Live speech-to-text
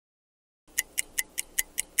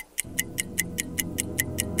Hi,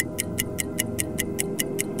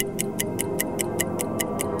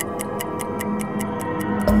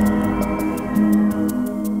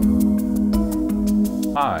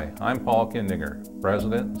 I'm Paul Kindinger,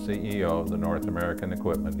 President and CEO of the North American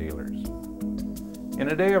Equipment Dealers. In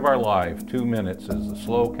a day of our life, 2 minutes is the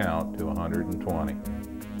slow count to 120.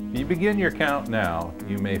 If you begin your count now,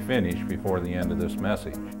 you may finish before the end of this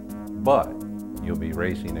message, but you'll be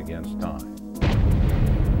racing against time.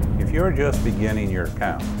 If you're just beginning your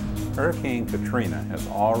count, Hurricane Katrina has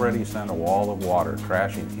already sent a wall of water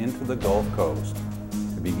crashing into the Gulf Coast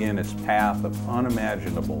to begin its path of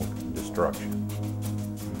unimaginable destruction.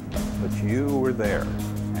 But you were there,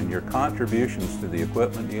 and your contributions to the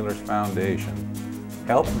Equipment Dealers Foundation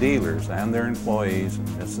helped dealers and their employees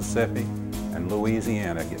in Mississippi and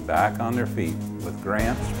Louisiana get back on their feet with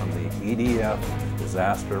grants from the EDF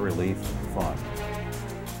Disaster Relief Fund.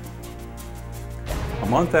 A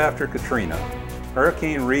month after Katrina,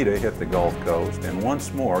 Hurricane Rita hit the Gulf Coast, and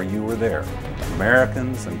once more you were there,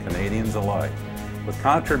 Americans and Canadians alike, with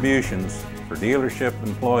contributions for dealership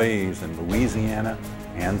employees in Louisiana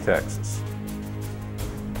and Texas.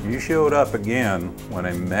 You showed up again when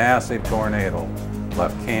a massive tornado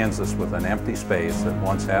left Kansas with an empty space that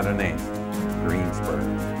once had a name, Greensburg.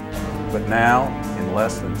 But now, in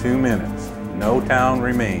less than 2 minutes, no town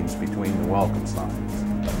remains between the welcome signs.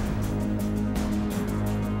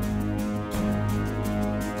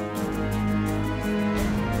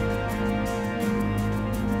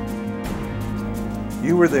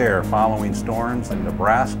 You were there following storms in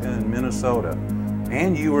Nebraska and Minnesota,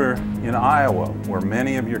 and you were in Iowa, where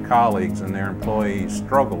many of your colleagues and their employees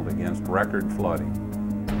struggled against record flooding.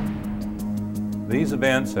 These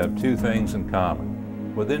events have two things in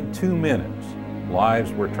common. Within 2 minutes,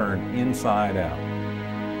 lives were turned inside out.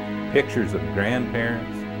 Pictures of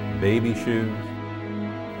grandparents, baby shoes,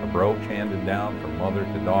 a brooch handed down from mother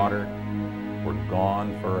to daughter, were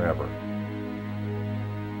gone forever.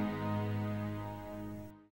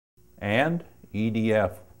 And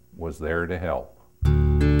EDF was there to help.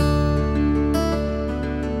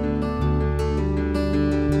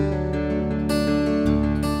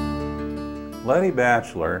 Letty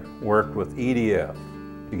Batchelor worked with EDF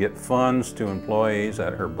to get funds to employees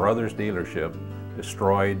at her brother's dealership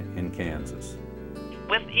destroyed in Kansas.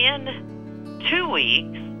 Within 2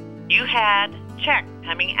 weeks, you had checks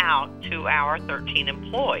coming out to our 13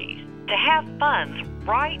 employees to have funds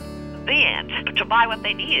right then to buy what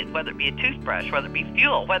they needed, whether it be a toothbrush, whether it be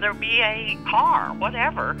fuel, whether it be a car,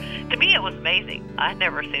 whatever. To me, it was amazing. I'd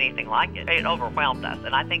never seen anything like it. It overwhelmed us,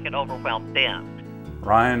 and I think it overwhelmed them.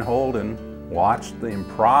 Ryan Holden watched the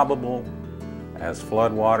improbable as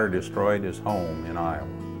floodwater destroyed his home in Iowa.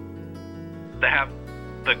 To have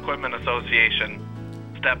the Equipment Association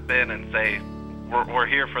step in and say, we're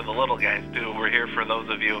here for the little guys too, we're here for those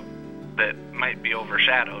of you that might be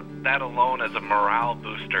overshadowed. That alone is a morale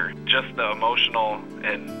booster. Just the emotional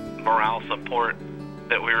and morale support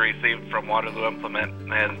that we received from Waterloo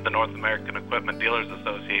Implement and the North American Equipment Dealers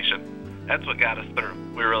Association, that's what got us through.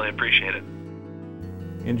 We really appreciate it.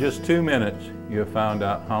 In just 2 minutes, you have found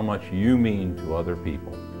out how much you mean to other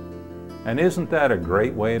people. And isn't that a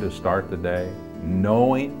great way to start the day,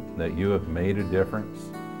 knowing that you have made a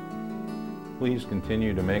difference? Please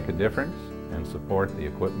continue to make a difference and support the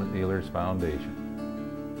Equipment Dealers Foundation.